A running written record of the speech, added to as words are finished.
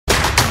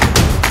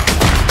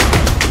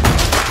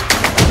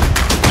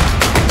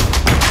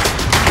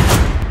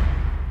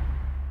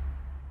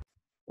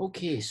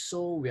Okay,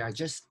 so we are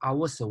just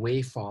hours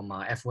away from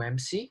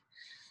FOMC.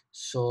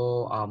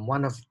 So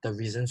one of the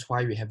reasons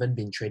why we haven't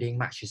been trading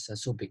much is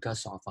also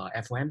because of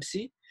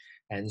FOMC.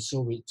 And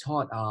so we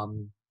thought,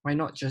 why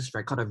not just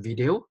record a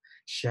video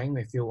sharing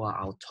with you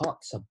our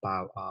thoughts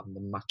about the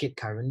market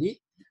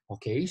currently.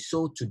 Okay,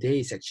 so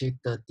today is actually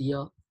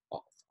 30th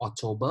of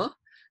October.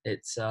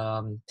 It's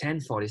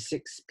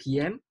 10:46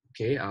 p.m.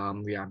 Okay,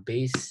 we are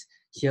based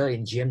here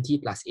in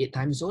GMT plus 8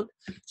 time zone.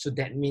 So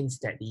that means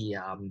that the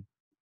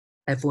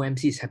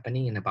FOMC is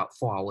happening in about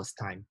 4 hours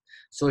time.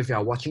 So if you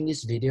are watching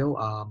this video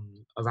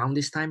around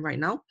this time right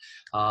now,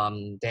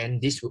 then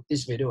this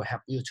video will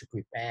help you to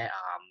prepare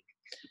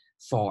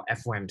for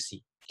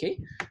FOMC. Okay,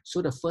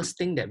 so the first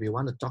thing that we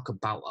want to talk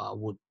about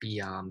would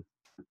be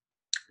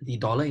the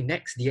dollar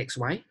index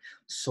DXY.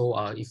 So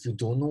if you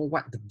don't know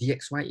what the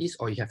DXY is,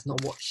 or you have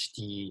not watched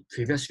the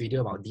previous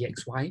video about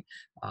DXY,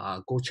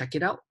 go check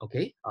it out.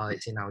 Okay,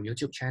 it's in our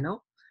YouTube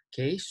channel.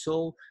 Okay,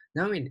 so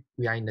now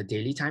we are in the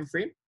daily time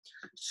frame.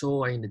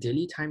 So in the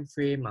daily time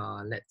frame,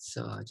 let's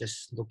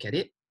just look at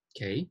it.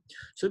 Okay,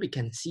 so we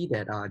can see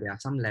that there are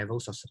some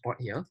levels of support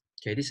here.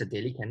 Okay, this is a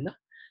daily candle.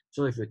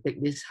 So if you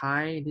take this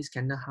high, this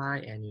candle high,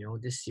 and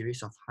this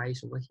series of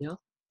highs over here,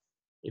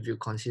 if you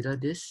consider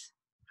this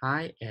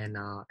high and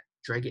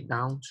drag it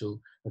down to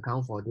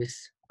account for this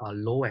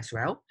low as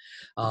well,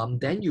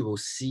 then you will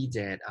see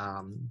that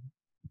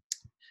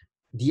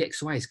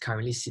DXY is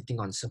currently sitting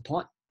on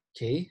support.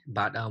 Okay,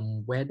 but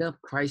whether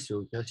price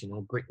will just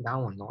break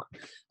down or not,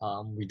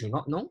 we do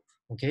not know.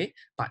 Okay,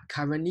 but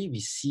currently we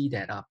see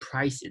that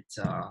price it's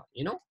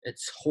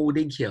it's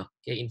holding here.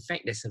 Okay, in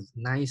fact there's a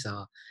nice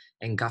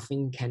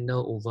engulfing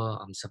candle over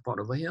support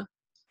over here.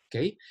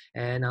 Okay,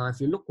 and if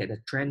you look at the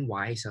trend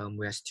wise,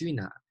 we are still in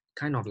a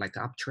kind of like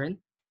an uptrend.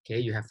 Okay,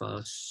 you have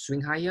a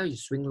swing higher, you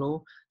swing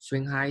low,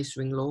 swing high,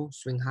 swing low,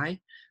 swing high.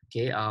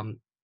 Okay,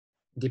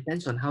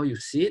 depends on how you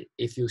see it.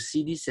 If you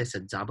see this as a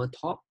double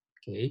top,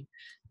 okay,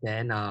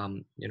 then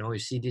you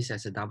see this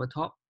as a double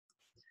top,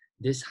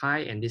 this high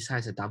and this high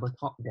is a double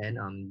top, then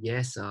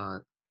yes,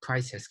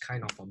 price has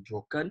kind of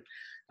broken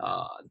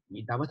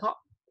the double top.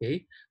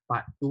 Okay,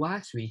 but to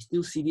us we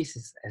still see this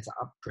as an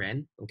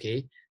uptrend.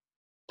 Okay,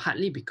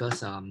 partly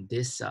because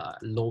this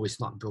low is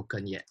not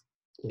broken yet.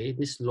 Okay,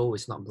 this low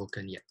is not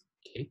broken yet.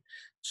 Okay,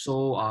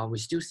 so we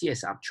still see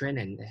as uptrend,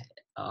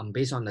 and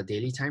based on the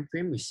daily time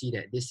frame, we see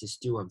that this is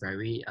still a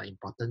very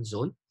important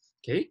zone.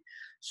 Okay,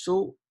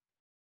 so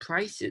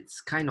price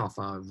it's kind of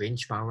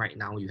range bound right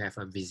now. You have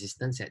a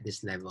resistance at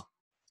this level.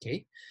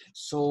 Okay,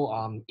 so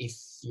if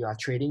you are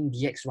trading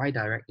DXY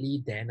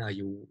directly, then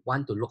you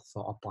want to look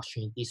for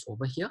opportunities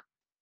over here.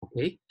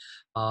 Okay,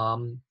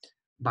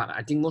 but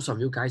I think most of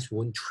you guys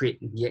won't trade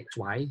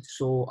DXY.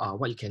 So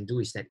what you can do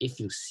is that if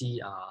you see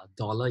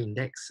dollar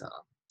index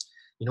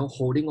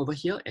holding over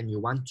here and you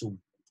want to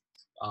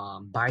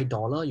buy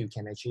dollar, you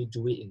can actually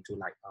do it into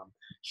like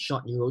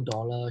short euro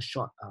dollar,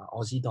 short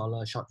Aussie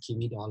dollar, short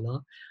Kiwi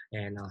dollar,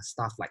 and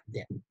stuff like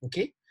that.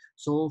 Okay,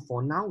 so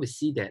for now we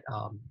see that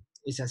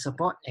it's a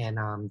support and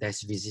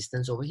there's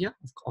resistance over here.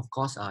 Of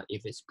course,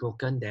 if it's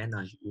broken, then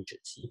you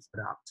should see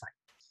further upside.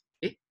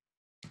 Okay,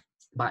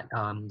 but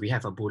we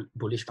have a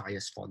bullish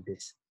bias for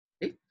this.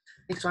 Okay,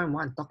 next one I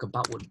want to talk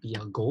about would be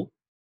a gold.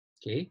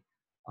 Okay,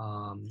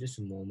 just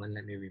a moment,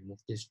 let me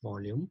remove this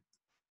volume.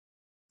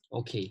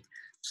 Okay,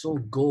 so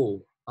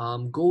gold.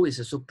 Gold is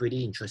also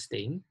pretty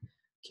interesting.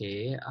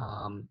 Okay,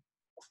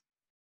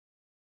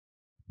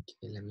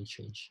 okay, let me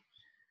change.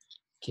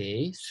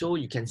 Okay, so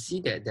you can see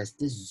that there's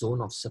this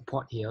zone of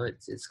support here.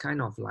 It's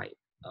kind of like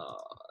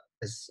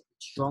a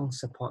strong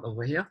support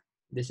over here,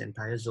 this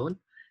entire zone,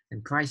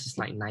 and price is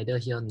like neither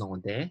here nor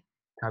there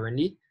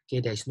currently.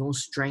 Okay, there's no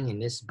strength in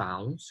this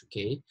bounce.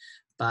 Okay,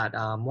 but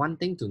one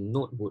thing to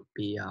note would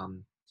be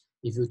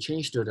if you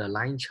change to the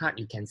line chart,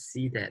 you can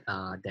see that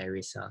there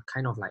is a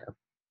kind of like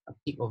a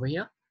peak over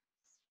here,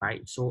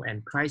 right? So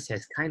and price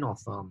has kind of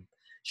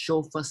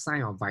show first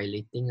sign of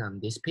violating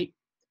this peak,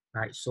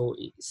 right? So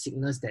it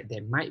signals that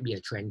there might be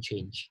a trend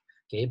change.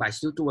 Okay, but it's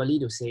still too early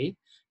to say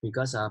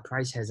because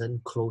price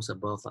hasn't closed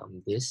above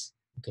this.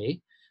 Okay,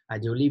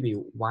 ideally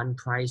we want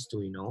price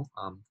to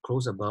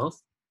close above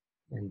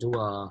and do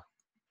a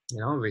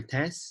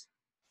retest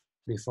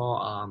before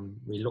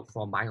we look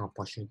for buying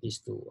opportunities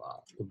to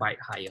buy it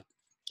higher.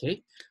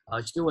 Okay,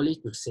 it's still early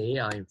to say.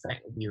 In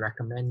fact, we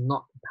recommend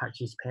not to touch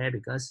this pair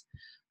because,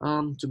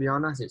 to be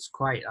honest, it's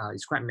quite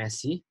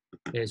messy.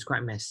 It's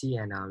quite messy,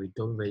 and we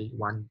don't really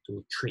want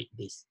to trade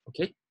this.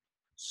 Okay,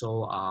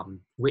 so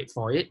wait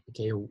for it.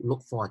 Okay,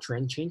 look for a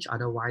trend change.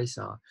 Otherwise,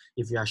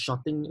 if you are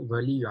shorting,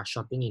 really you are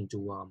shorting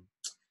into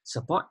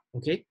support.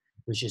 Okay,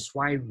 which is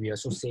why we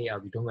also say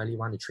we don't really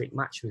want to trade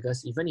much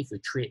because even if you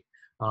trade,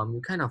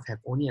 you kind of have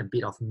only a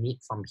bit of meat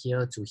from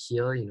here to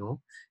here,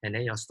 and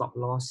then your stop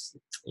loss,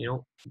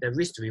 the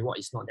risk to reward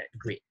is not that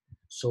great.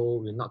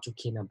 So we're not too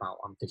keen about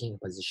taking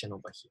a position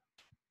over here.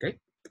 Okay,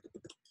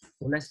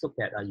 so let's look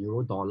at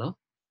euro dollar.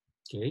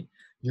 Okay,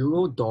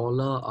 euro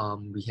dollar,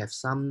 we have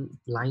some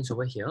lines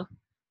over here.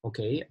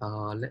 Okay,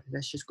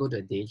 let's just go to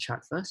the day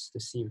chart first to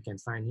see if we can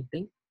find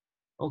anything.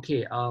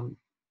 Okay,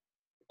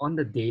 on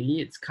the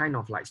daily, it's kind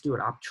of like still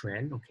an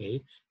uptrend,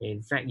 okay?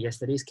 In fact,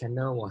 yesterday's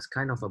candle was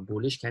kind of a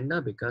bullish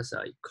candle because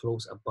it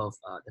closed above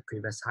the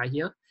previous high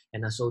here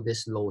and also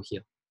this low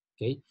here,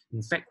 okay?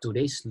 In fact,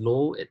 today's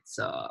low, it's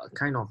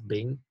kind of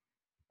being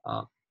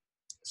uh,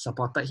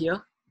 supported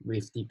here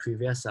with the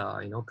previous,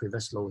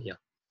 previous low here,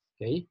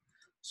 okay?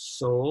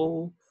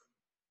 So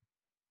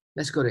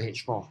let's go to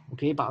H4,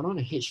 okay? But on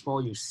the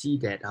H4, you see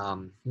that,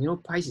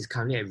 price is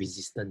currently at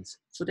resistance.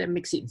 So that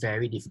makes it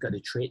very difficult to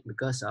trade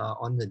because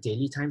on the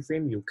daily time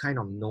frame, you kind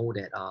of know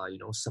that,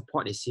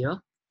 support is here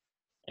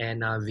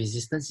and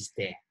resistance is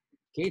there.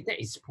 Okay,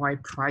 that is why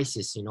price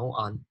is,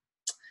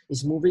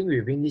 is moving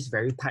within this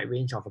very tight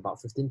range of about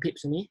 15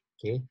 pips only,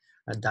 okay?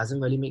 It doesn't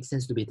really make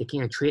sense to be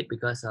taking a trade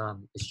because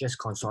it's just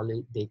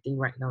consolidating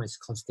right now. It's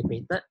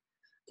constipated,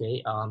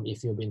 okay?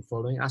 If you've been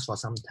following us for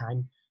some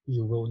time,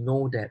 you will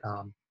know that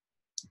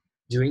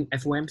during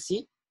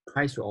FOMC,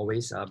 price will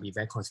always be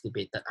very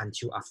constipated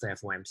until after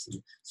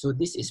FOMC. So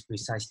this is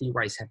precisely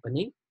what is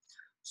happening.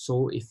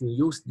 So if you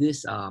use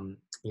this,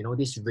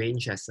 this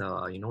range as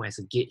a, as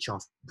a gauge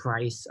of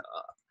price,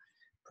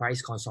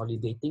 price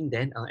consolidating,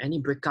 then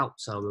any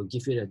breakouts will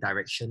give you the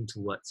direction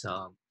towards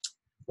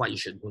what you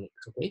should do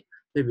next. Okay,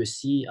 so we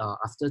see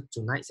after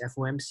tonight's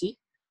FOMC,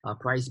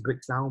 price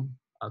breaks down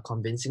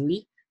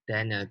convincingly,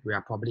 then we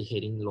are probably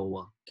heading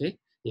lower. Okay,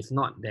 if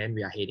not, then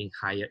we are heading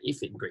higher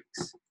if it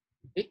breaks.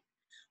 Okay,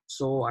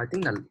 so I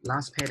think the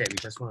last pair that we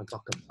just want to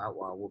talk about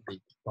will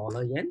be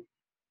dollar yen.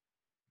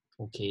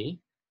 Okay,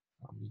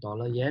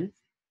 dollar yen.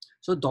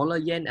 So dollar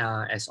yen,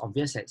 as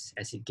obvious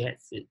as it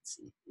gets,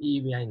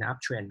 we are in an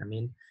uptrend. I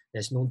mean,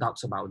 there's no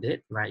doubts about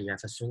it, right? You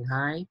have a swing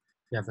high,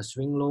 you have a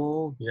swing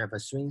low, you have a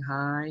swing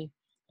high,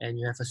 and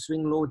you have a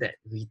swing low that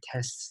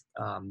retests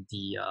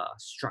the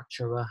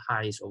structural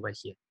highs over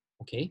here.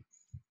 Okay.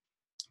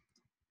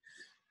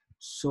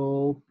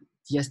 So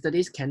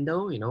yesterday's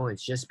candle,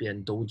 it's just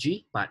been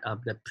doji, but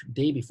the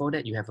day before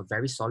that, you have a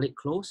very solid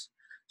close.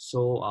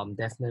 So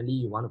definitely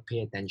you want to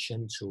pay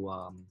attention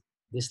to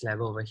this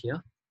level over here.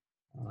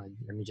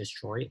 Let me just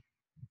draw it.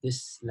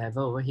 This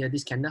level over here,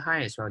 this candle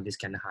high as well, this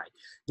candle high.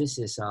 This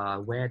is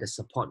where the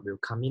support will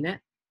come in at.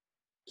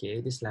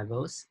 Okay, these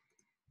levels.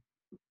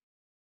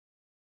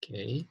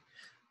 Okay,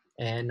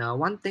 and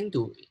one thing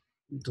to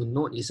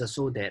note is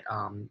also that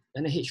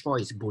when the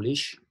H4 is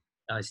bullish,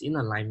 it's in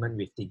alignment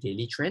with the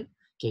daily trend.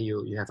 Okay,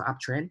 you have an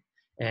uptrend,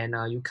 and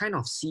you kind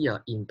of see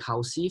a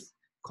impulsive,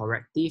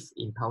 corrective,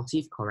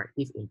 impulsive,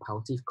 corrective,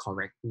 impulsive,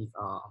 corrective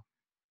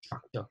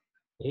structure.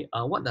 Okay,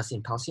 what does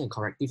impulsive and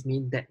corrective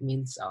mean? That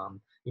means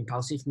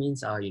impulsive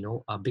means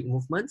big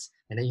movements,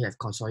 and then you have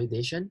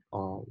consolidation,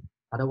 or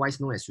otherwise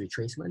known as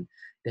retracement.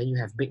 Then you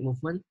have big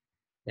movement,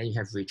 then you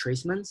have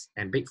retracements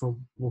and big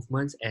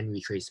movements and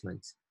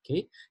retracements.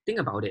 Okay, think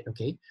about it.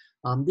 Okay,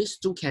 these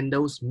two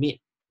candles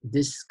made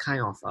this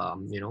kind of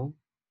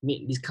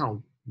made this kind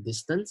of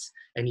distance,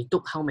 and it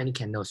took how many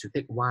candles? You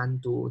take 1,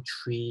 2,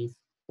 3,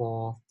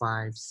 4,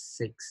 5,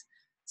 6.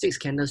 6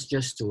 candles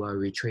just to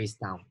retrace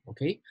down.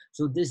 Okay,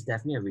 so this is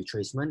definitely a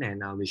retracement,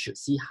 and we should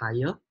see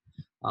higher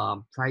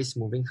price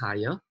moving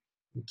higher.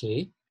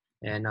 Okay,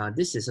 and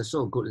this is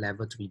also a good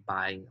level to be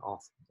buying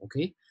off.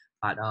 Okay,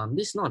 but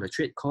this is not a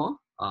trade call.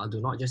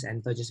 Do not just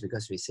enter just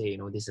because we say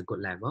this is a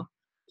good level.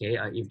 Okay,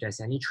 if there's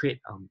any trade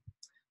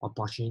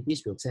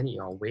opportunities, we'll send it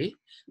your way.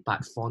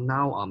 But for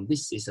now,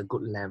 this is a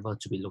good level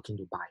to be looking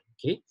to buy.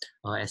 Okay,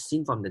 as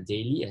seen from the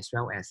daily as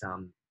well as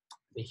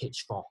the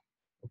H4.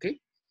 Okay.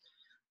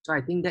 So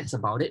I think that's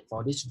about it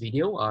for this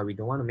video. We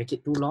don't want to make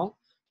it too long.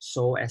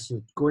 So as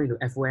you go into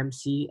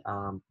FOMC,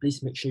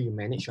 please make sure you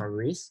manage your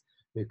risk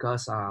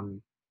because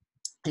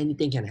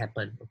anything can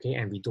happen, okay?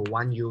 And we don't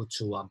want you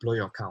to blow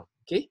your account,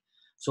 okay?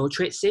 So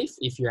trade safe.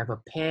 If you have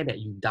a pair that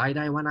you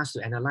want us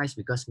to analyze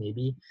because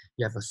maybe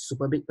you have a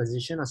super big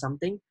position or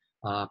something,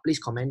 please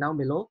comment down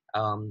below.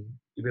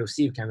 We will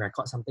see if we can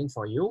record something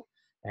for you.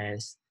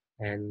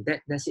 And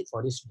that's it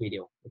for this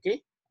video,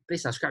 okay?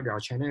 Please subscribe to our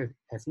channel if you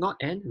have not,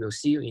 and we'll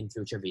see you in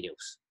future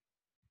videos.